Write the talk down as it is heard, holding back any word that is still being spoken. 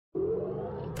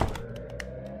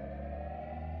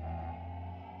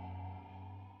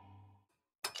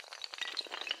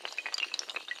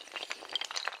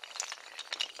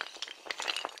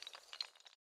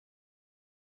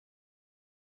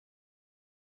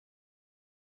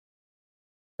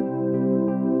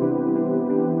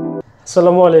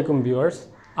আসসালামু আলাইকুম ভিউয়ার্স,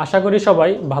 আশা করি সবাই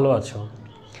ভালো আছো।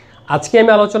 আজকে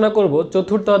আমি আলোচনা করব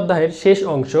চতুর্থ অধ্যায়ের শেষ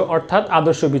অংশ অর্থাৎ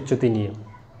আদর্শ বিচ্যুতি নিয়ে।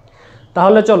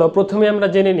 তাহলে চলো প্রথমে আমরা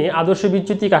জেনে নিই আদর্শ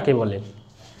বিচ্যুতি কাকে বলে।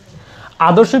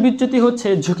 আদর্শ বিচ্যুতি হচ্ছে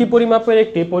ঝুঁকি পরিমাপের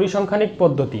একটি পরিসংখ্যানিক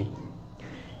পদ্ধতি।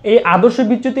 এই আদর্শ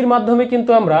বিচ্যুতির মাধ্যমে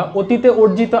কিন্তু আমরা অতীতে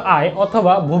অর্জিত আয়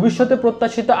অথবা ভবিষ্যতে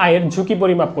প্রত্যাশিত আয়ের ঝুঁকি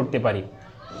পরিমাপ করতে পারি।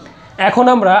 এখন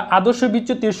আমরা আদর্শ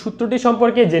বিচ্যুতির সূত্রটি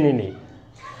সম্পর্কে জেনে নিই।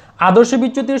 আদর্শ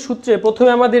বিচ্যুতির সূত্রে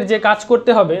প্রথমে আমাদের যে কাজ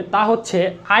করতে হবে তা হচ্ছে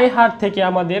আয় হার থেকে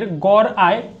আমাদের গড়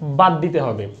আয় বাদ দিতে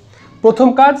হবে। প্রথম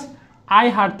কাজ,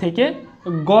 আয় হার থেকে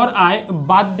গড় আয়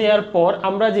বাদ দেওয়ার পর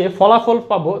আমরা যে ফলাফল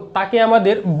পাবো তাকে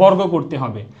আমাদের বর্গ করতে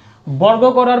হবে। বর্গ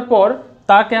করার পর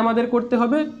তাকে আমাদের করতে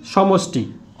হবে সমষ্টি,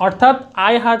 অর্থাৎ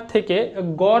আয় হার থেকে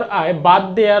গড় আয় বাদ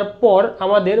দেওয়ার পর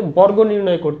আমাদের বর্গ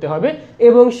নির্ণয় করতে হবে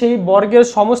এবং সেই বর্গের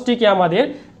সমষ্টিকে আমাদের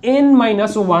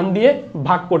n-1 দিয়ে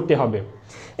ভাগ করতে হবে।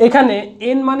 এখানে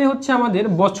n মানে হচ্ছে আমাদের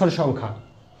বছর সংখ্যা।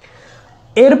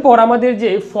 এরপর আমাদের যে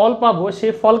ফল পাবো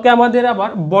সেই ফলকে আমাদের আবার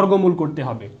বর্গমূল করতে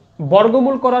হবে।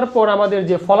 বর্গমূল করার পর আমাদের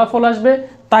যে ফলাফল আসবে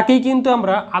তাকেই কিন্তু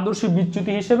আমরা আদর্শ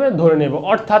বিচ্যুতি হিসেবে ধরে নেব,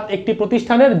 অর্থাৎ একটি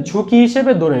প্রতিষ্ঠানের ঝুঁকি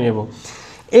হিসেবে ধরে নেব।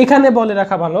 এখানে বলে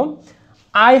রাখা ভালো,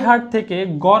 আয় হার থেকে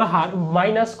গড় হার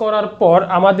মাইনাস করার পর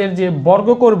আমাদের যে বর্গ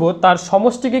করব তার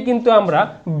সমষ্টিকে কিন্তু আমরা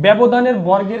ব্যবধানের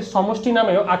বর্গের সমষ্টি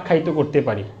নামেও আখ্যায়িত করতে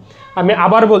পারি। আমি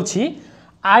আবার বলছি,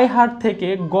 আয় হার থেকে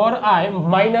গড় আয়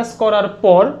মাইনাস করার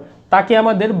পর তাকে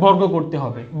আমাদের বর্গ করতে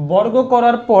হবে। বর্গ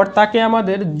করার পর তাকে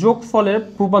আমাদের যোগফলের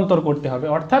রূপান্তর করতে হবে,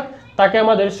 অর্থাৎ তাকে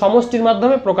আমাদের সমষ্টির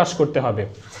মাধ্যমে প্রকাশ করতে হবে।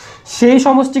 সেই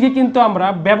সমষ্টিকে কিন্তু আমরা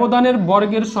ব্যবধানের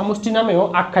বর্গের সমষ্টি নামেও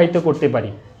আখ্যায়িত করতে পারি।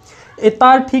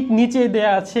 তার ঠিক নিচে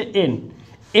দেয়া আছে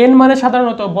n মানে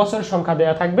সাধারণত বছর সংখ্যা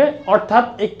দেয়া থাকবে, অর্থাৎ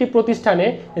একটি প্রতিষ্ঠানে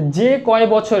যে কয়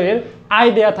বছরের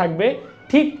আয় দেয়া থাকবে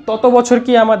ঠিক তত বছর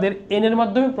কি আমাদের n এর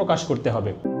মাধ্যমে প্রকাশ করতে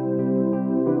হবে।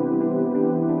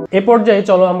 এ পর্যায়ে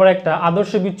চলো আমরা একটা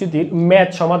আদর্শ বিচ্যুতির ম্যাথ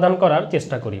সমাধান করার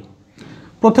চেষ্টা করি।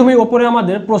 প্রথমে ওপরে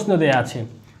আমাদের প্রশ্ন দেয়া আছে।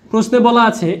 প্রশ্নে বলা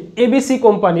আছে এবিসি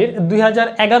কোম্পানির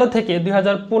 2011 থেকে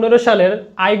 2015 সালের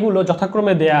আয়গুলো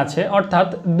যথাক্রমে দেয়া আছে, অর্থাৎ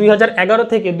 2011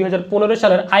 থেকে 2015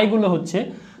 সালের আয়গুলো হচ্ছে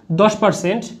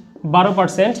 10%,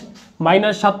 12%,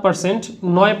 -7%,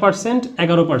 9%,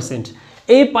 11%।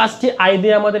 এই পাঁচটি আয়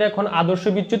দিয়ে আমাদের এখন আদর্শ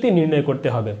বিচ্যুতি নির্ণয় করতে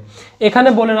হবে। এখানে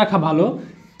বলে রাখা ভালো,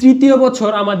 তৃতীয় বছর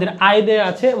আমাদের আয় দেয়া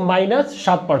আছে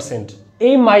 -7%।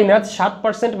 এই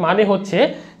 -7% মানে হচ্ছে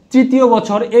তৃতীয়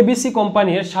বছর এবিসি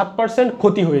কোম্পানির 7%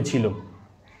 ক্ষতি হয়েছিল।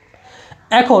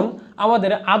 এখন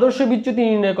আমাদের আদর্শ বিচ্যুতি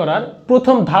নির্ণয় করার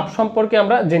প্রথম ধাপ সম্পর্কে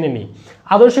আমরা জেনে নিই।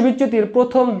 আদর্শ বিচ্যুতির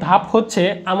প্রথম ধাপ হচ্ছে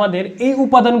আমাদের এই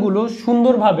উপাদানগুলো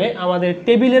সুন্দরভাবে আমাদের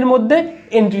টেবিলের মধ্যে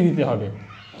এন্ট্রি দিতে হবে।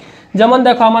 যেমন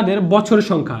দেখো, আমাদের বছর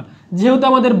সংখ্যা, যেহেতু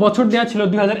আমাদের বছর দেওয়া ছিল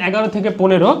 2011 থেকে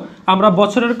 15, আমরা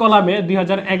বছরের কলামে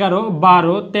 2011,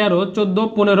 12, 13, 14,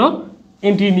 15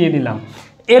 এন্ট্রি নিয়ে দিলাম।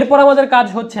 এরপর আমাদের কাজ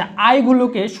হচ্ছে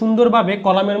আয়গুলোকে সুন্দরভাবে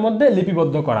কলামের মধ্যে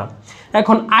লিপিবদ্ধ করা।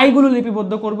 এখন আয়গুলো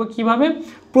লিপিবদ্ধ করব কিভাবে?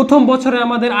 প্রথম বছরে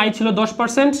আমাদের আয় ছিল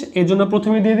 10%, এর জন্য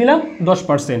প্রথমে দিয়ে দিলাম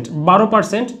 10%,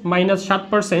 12%,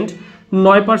 -7%,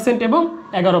 9% এবং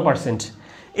 11%।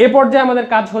 এ পর্যায়ে আমাদের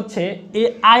কাজ হচ্ছে এই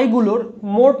আয়গুলোর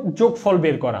মোট যোগফল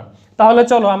বের করা। তাহলে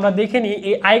চলো আমরা দেখে নিই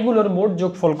এই আয়গুলোর মোট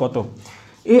যোগফল কত।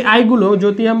 এই আয়গুলো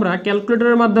যদি আমরা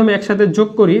ক্যালকুলেটরের মাধ্যমে একসাথে যোগ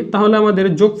করি তাহলে আমাদের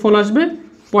যোগফল আসবে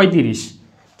 35।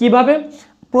 কিভাবে?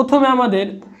 প্রথমে আমাদের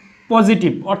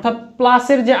পজিটিভ অর্থাৎ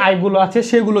প্লাসের যে আয়গুলো আছে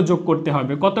সেগুলো যোগ করতে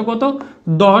হবে। কত কত?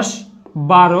 10,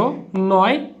 12,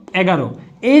 9, 11।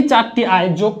 এই চারটি আয়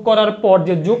যোগ করার পর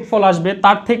যে যোগফল আসবে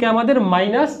তার থেকে আমাদের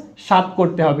 -7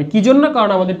 করতে হবে। কি জন্য?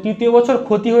 কারণ আমাদের তৃতীয় বছর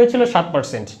ক্ষতি হয়েছিল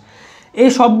 7%। এই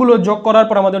সবগুলো যোগ করার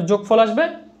পর আমাদের যোগফল আসবে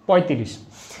 35।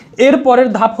 এর পরের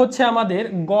ধাপ হচ্ছে আমাদের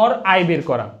গড় আয় বের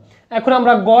করা। এখন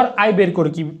আমরা গড় আয় বের করি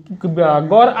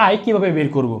গড় আয় কিভাবে বের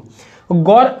করব?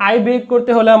 গড় আয় বের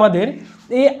করতে হলে আমাদের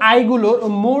এই আয়গুলোর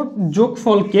মোট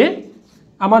যোগফলকে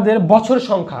আমাদের বছর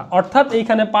সংখ্যা, অর্থাৎ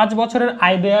এইখানে 5 বছরের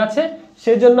আয় দেয়া আছে,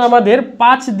 সেজন্য আমাদের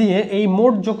 5 দিয়ে এই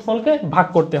মোট যোগফলকে ভাগ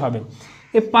করতে হবে।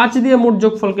 এই 5 দিয়ে মোট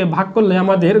যোগফলকে ভাগ করলে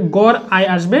আমাদের গড় আয়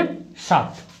আসবে 7।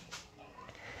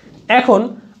 এখন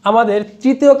আমাদের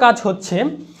তৃতীয় কাজ হচ্ছে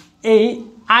এই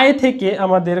আয় থেকে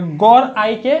আমাদের গড়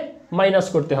আয়কে মাইনাস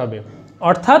করতে হবে,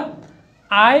 অর্থাৎ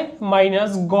আয়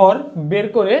মাইনাস গড় বের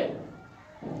করে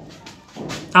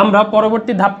আমরা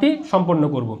পরবর্তী ধাপটি সম্পন্ন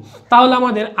করব। তাহলে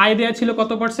আমাদের আয় দেয়া ছিল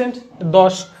কত %?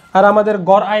 10, আর আমাদের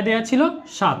গড় আয় দেয়া ছিল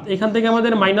 7। এখান থেকে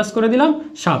আমাদের মাইনাস করে দিলাম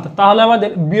 7, তাহলে আমাদের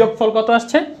বিয়োগফল কত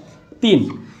আসছে? 3।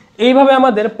 এইভাবে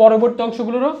আমাদের পরবর্তী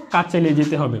অংশগুলোরও কাজ চালিয়ে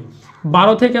যেতে হবে।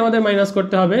 12 থেকে আমাদের মাইনাস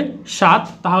করতে হবে 7,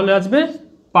 তাহলে আসবে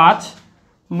 5,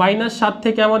 -7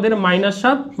 থেকে আমাদের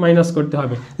 -7 মাইনাস করতে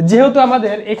হবে। যেহেতু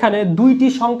আমাদের এখানে দুইটি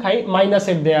সংখ্যায়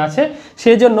মাইনাসের দেয়া আছে,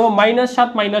 সেই জন্য -7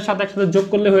 -7 একসাথে যোগ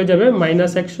করলে হয়ে যাবে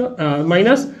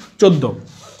 -14।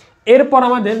 এরপর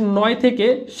আমাদের 9 থেকে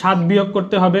 7 বিয়োগ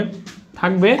করতে হবে,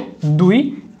 থাকবে 2।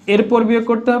 এরপর বিয়োগ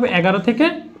করতে হবে 11 থেকে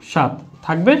 7,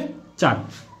 থাকবে 4।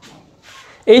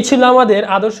 এই ছিল আমাদের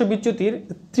আদর্শ বিচ্যুতির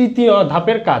তৃতীয়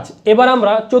ধাপের কাজ। এবার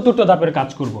আমরা চতুর্থ ধাপের কাজ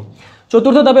করব।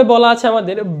 চতুর্থ ধাপে বলা আছে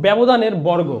আমাদের ব্যবধানের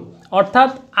বর্গ, অর্থাৎ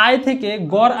আয় থেকে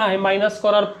গড় আয় মাইনাস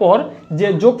করার পর যে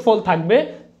যোগফল থাকবে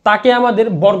তাকে আমাদের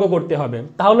বর্গ করতে হবে।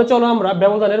 তাহলে চলো আমরা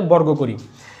ব্যবধানের বর্গ করি।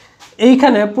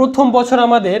 এইখানে প্রথম বছর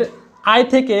আমাদের আয়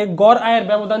থেকে গড় আয়ের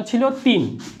ব্যবধান ছিল 3,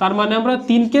 তার মানে আমরা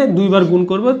 3কে 2 বার গুণ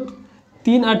করব,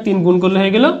 3 আর 3 গুণ করলে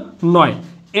হয়ে গেল 9।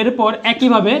 এরপর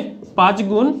একইভাবে 5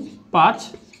 গুণ 5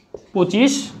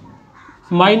 25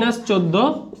 -14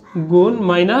 গুণ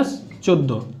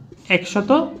 -14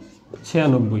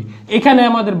 196। এখানে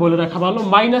আমাদের বলে রাখা ভালো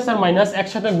মাইনাস আর মাইনাস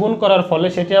একসাথে গুণ করার ফলে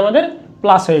সেটি আমাদের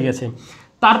প্লাস হয়ে গেছে।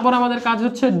 তারপর আমাদের কাজ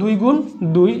হচ্ছে 2 গুণ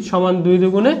 2 সমান 2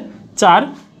 দুগুণে 4,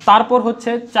 তারপর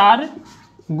হচ্ছে 4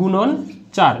 গুণন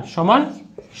 4 সমান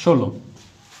 16।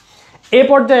 এ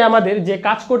পর্যায়ে আমাদের যে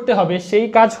কাজ করতে হবে সেই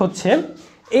কাজ হচ্ছে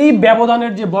এই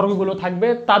ব্যবধানের যে বর্গগুলো থাকবে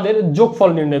তাদের যোগফল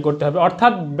নির্ণয় করতে হবে,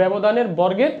 অর্থাৎ ব্যবধানের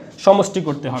বর্গের সমষ্টি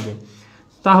করতে হবে।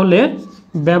 তাহলে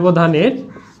ব্যবধানের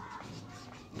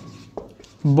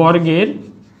বর্গের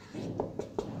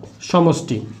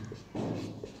সমষ্টি,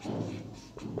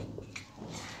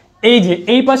 এই যে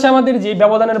এই পাশে আমাদের যে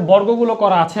ব্যবধানের বর্গগুলো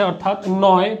করা আছে অর্থাৎ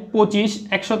 9 25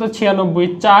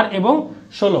 196 4 এবং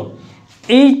 16,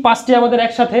 এই পাঁচটি আমাদের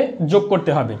একসাথে যোগ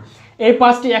করতে হবে। এই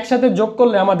পাঁচটি একসাথে যোগ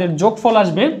করলে আমাদের যোগফল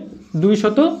আসবে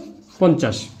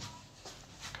 250।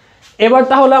 এবার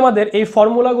তাহলে আমাদের এই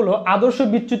ফর্মুলাগুলো আদর্শ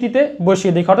বিচ্যুতিতে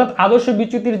বসিয়ে দেখি, অর্থাৎ আদর্শ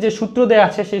বিচ্যুতির যে সূত্র দেয়া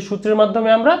আছে সেই সূত্রের মাধ্যমে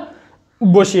আমরা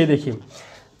বসিয়ে দেখি।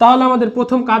 তাহলে আমাদের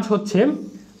প্রথম কাজ হচ্ছে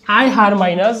আয় হার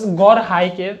মাইনাস গড়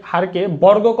হারকে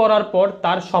বর্গ করার পর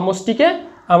তার সমষ্টিকে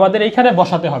আমাদের এইখানে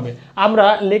বসাতে হবে। আমরা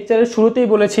লেকচারের শুরুতেই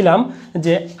বলেছিলাম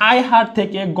যে আয় হার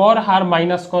থেকে গড় হার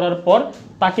মাইনাস করার পর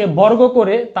তাকে বর্গ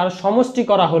করে তার সমষ্টি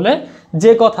করা হলে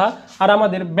যে কথা, আর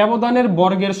আমাদের ব্যবধানের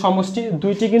বর্গের সমষ্টি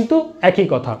দুইটি কিন্তু একই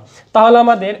কথা। তাহলে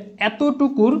আমাদের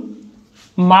এতটুকুর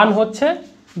মান হচ্ছে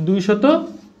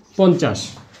 250।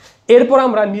 এরপর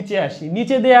আমরা নিচে আসি,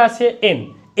 নিচে দেয়া আছে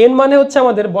এন মানে হচ্ছে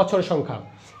আমাদের বছর সংখ্যা।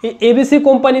 এই এবিসি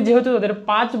কোম্পানি যেহেতু তাদের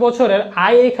 5 বছরের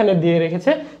আয় এখানে দিয়ে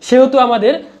রেখেছে, সেহেতু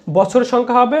আমাদের বছর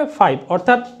সংখ্যা হবে 5,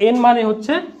 অর্থাৎ এন মানে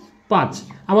হচ্ছে 5।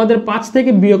 আমাদের 5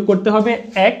 থেকে বিয়োগ করতে হবে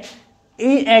 1,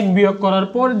 এই 1 বিয়োগ করার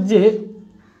পর যে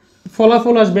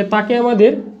ফলাফল আসবে তাকে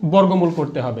আমাদের বর্গমূল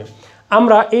করতে হবে।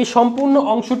 আমরা এই সম্পূর্ণ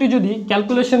অংশটি যদি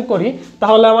ক্যালকুলেশন করি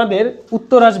তাহলে আমাদের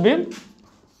উত্তর আসবে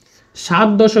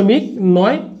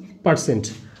 7.9%,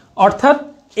 অর্থাৎ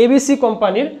এবিসি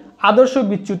কোম্পানির আদর্শ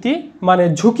বিচ্যুতি মানে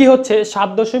ঝুঁকি হচ্ছে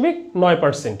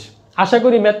 7.9%। আশা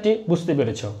করি ম্যাথটি বুঝতে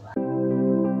পেরেছ।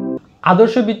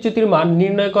 আদর্শ বিচ্যুতির মান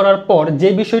নির্ণয় করার পর যে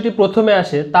বিষয়টি প্রথমে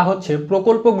আসে তা হচ্ছে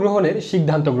প্রকল্প গ্রহণের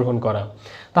সিদ্ধান্ত গ্রহণ করা।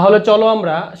 তাহলে চলো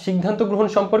আমরা সিদ্ধান্ত গ্রহণ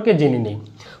সম্পর্কে জেনে নিই।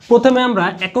 প্রথমে আমরা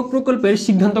একক প্রকল্পের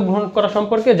সিদ্ধান্ত গ্রহণ করা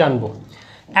সম্পর্কে জানব।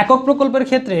 একক প্রকল্পের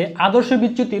ক্ষেত্রে আদর্শ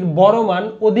বিচ্যুতির বড় মান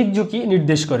অধিক ঝুঁকি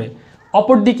নির্দেশ করে,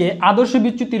 অপরদিকে আদর্শ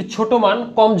বিচ্যুতির ছোট মান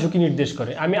কম ঝুঁকি নির্দেশ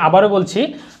করে। আমি আবারও বলছি,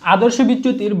 আদর্শ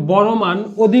বিচ্যুতির বড় মান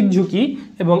অধিক ঝুঁকি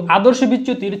এবং আদর্শ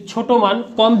বিচ্যুতির ছোট মান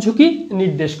কম ঝুঁকি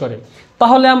নির্দেশ করে।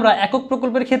 তাহলে আমরা একক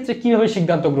প্রকল্পের ক্ষেত্রে কিভাবে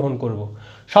সিদ্ধান্ত গ্রহণ করব?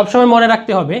 সবসময় মনে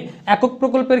রাখতে হবে একক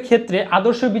প্রকল্পের ক্ষেত্রে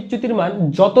আদর্শ বিচ্যুতির মান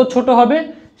যত ছোট হবে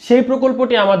সেই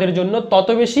প্রকল্পটি আমাদের জন্য তত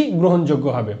বেশি গ্রহণযোগ্য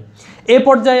হবে। এ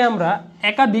পর্যায়ে আমরা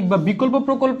একাধিক বা বিকল্প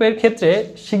প্রকল্পের ক্ষেত্রে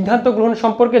সিদ্ধান্ত গ্রহণ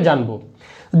সম্পর্কে জানব।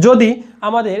 যদি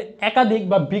আমাদের একাধিক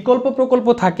বা বিকল্প প্রকল্প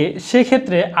থাকে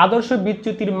সেক্ষেত্রে আদর্শ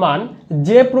বিচ্যুতির মান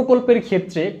যে প্রকল্পের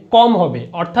ক্ষেত্রে কম হবে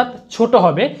অর্থাৎ ছোট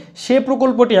হবে সে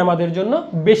প্রকল্পটি আমাদের জন্য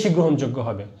বেশি গ্রহণযোগ্য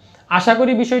হবে। আশা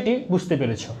করি বিষয়টি বুঝতে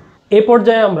পেরেছ। এ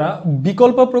পর্যায়ে আমরা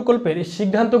বিকল্প প্রকল্পের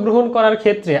সিদ্ধান্ত গ্রহণ করার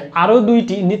ক্ষেত্রে আরও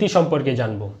দুইটি নীতি সম্পর্কে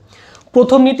জানব।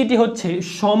 প্রথম নীতিটি হচ্ছে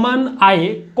সমান আয়ে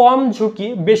কম ঝুঁকি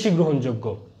বেশি গ্রহণযোগ্য।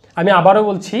 আমি আবারও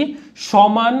বলছি,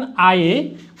 সমান আয়ে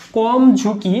কম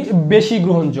ঝুঁকি বেশি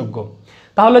গ্রহণযোগ্য।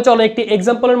 তাহলে চলো একটি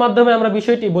এক্সাম্পলের মাধ্যমে আমরা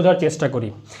বিষয়টি বোঝার চেষ্টা করি।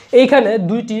 এইখানে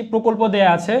দুইটি প্রকল্প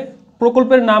দেয়া আছে,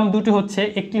 প্রকল্পের নাম দুটি হচ্ছে,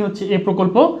 একটি হচ্ছে এ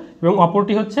প্রকল্প এবং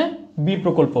অপরটি হচ্ছে বি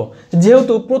প্রকল্প।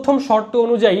 যেহেতু প্রথম শর্ত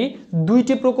অনুযায়ী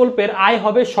দুইটি প্রকল্পের আয়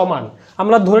হবে সমান,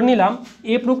 আমরা ধরে নিলাম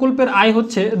এ প্রকল্পের আয়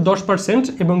হচ্ছে 10%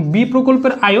 এবং বি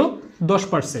প্রকল্পের আয়ও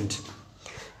 10%।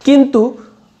 কিন্তু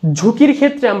ঝুঁকির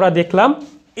ক্ষেত্রে আমরা দেখলাম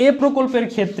এ প্রকল্পের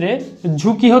ক্ষেত্রে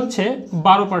ঝুঁকি হচ্ছে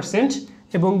 12%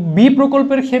 এবং বি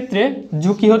প্রকল্পের ক্ষেত্রে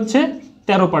ঝুঁকি হচ্ছে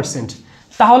 13%।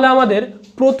 তাহলে আমাদের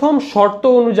প্রথম শর্ত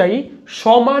অনুযায়ী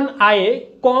সমান আয়ে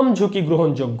কম ঝুঁকি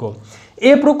গ্রহণযোগ্য।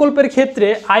 এ প্রকল্পের ক্ষেত্রে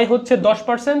আয় হচ্ছে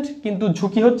 10% কিন্তু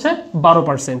ঝুঁকি হচ্ছে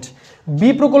 12%। বি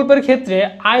প্রকল্পের ক্ষেত্রে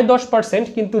আয় 10%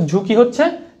 কিন্তু ঝুঁকি হচ্ছে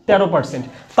 13%।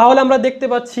 তাহলে আমরা দেখতে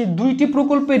পাচ্ছি দুইটি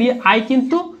প্রকল্পেরই আয়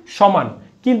কিন্তু সমান,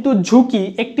 কিন্তু ঝুঁকি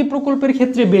একটি প্রকল্পের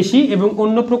ক্ষেত্রে বেশি এবং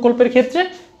অন্য প্রকল্পের ক্ষেত্রে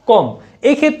কম।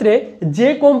 এই ক্ষেত্রে যে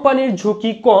কোম্পানির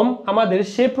ঝুঁকি কম আমাদের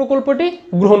সে প্রকল্পটি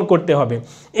গ্রহণ করতে হবে।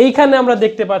 এইখানে আমরা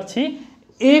দেখতে পাচ্ছি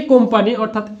এ কোম্পানি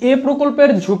অর্থাৎ এ প্রকল্পের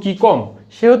ঝুঁকি কম,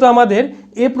 সেহেতু আমাদের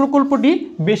এ প্রকল্পটি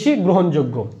বেশি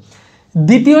গ্রহণযোগ্য।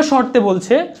 দ্বিতীয় শর্তে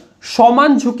বলছে সমান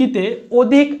ঝুঁকিতে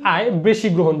অধিক আয় বেশি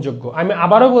গ্রহণযোগ্য। আমি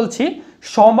আবারও বলছি,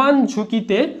 সমান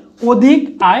ঝুঁকিতে অধিক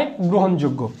আয়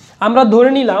গ্রহণযোগ্য। আমরা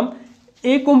ধরে নিলাম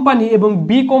এ কোম্পানি এবং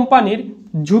বি কোম্পানির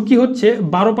ঝুঁকি হচ্ছে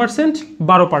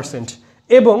 12%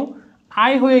 এবং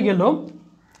আয় হয়ে গেল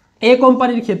এ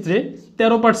কোম্পানির ক্ষেত্রে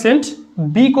 13%,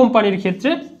 বি কোম্পানির ক্ষেত্রে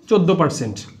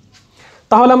 14%।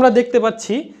 তাহলে আমরা দেখতে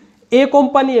পাচ্ছি এ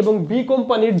কোম্পানি এবং বি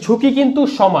কোম্পানির ঝুঁকি কিন্তু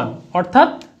সমান, অর্থাৎ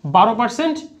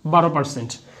 12%,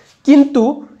 কিন্তু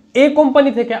এ কোম্পানি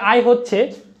থেকে আয় হচ্ছে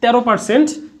 13%,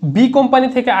 বি কোম্পানি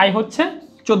থেকে আয় হচ্ছে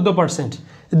 14%।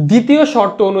 দ্বিতীয়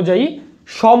শর্ত অনুযায়ী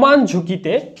সমান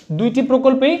ঝুঁকিতে দুইটি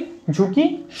প্রকল্পেই ঝুঁকি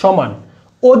সমান,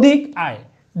 অধিক আয়,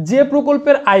 যে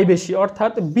প্রকল্পের আয় বেশি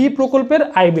অর্থাৎ বি প্রকল্পের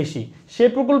আয় বেশি সে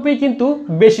প্রকল্পেই কিন্তু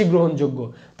বেশি গ্রহণযোগ্য।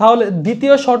 তাহলে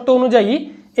দ্বিতীয় শর্ত অনুযায়ী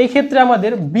এই ক্ষেত্রে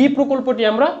আমাদের বি প্রকল্পটি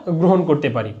আমরা গ্রহণ করতে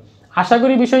পারি। আশা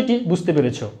করি বিষয়টি বুঝতে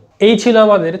পেরেছো। এই ছিল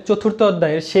আমাদের চতুর্থ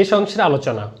অধ্যায়ের শেষ অংশের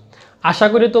আলোচনা। আশা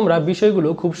করি তোমরা বিষয়গুলো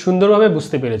খুব সুন্দরভাবে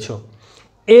বুঝতে পেরেছো।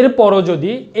 এরপরও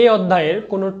যদি এই অধ্যায়ের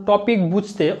কোনো টপিক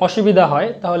বুঝতে অসুবিধা হয়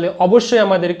তাহলে অবশ্যই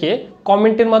আমাদেরকে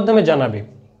কমেন্টের মাধ্যমে জানাবে।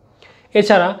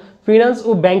 এছাড়া ফিনান্স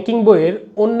ও ব্যাংকিং বইয়ের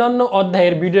অন্যান্য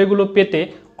অধ্যায়ের ভিডিওগুলো পেতে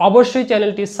অবশ্যই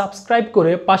চ্যানেলটি সাবস্ক্রাইব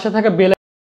করে পাশে থাকা বেল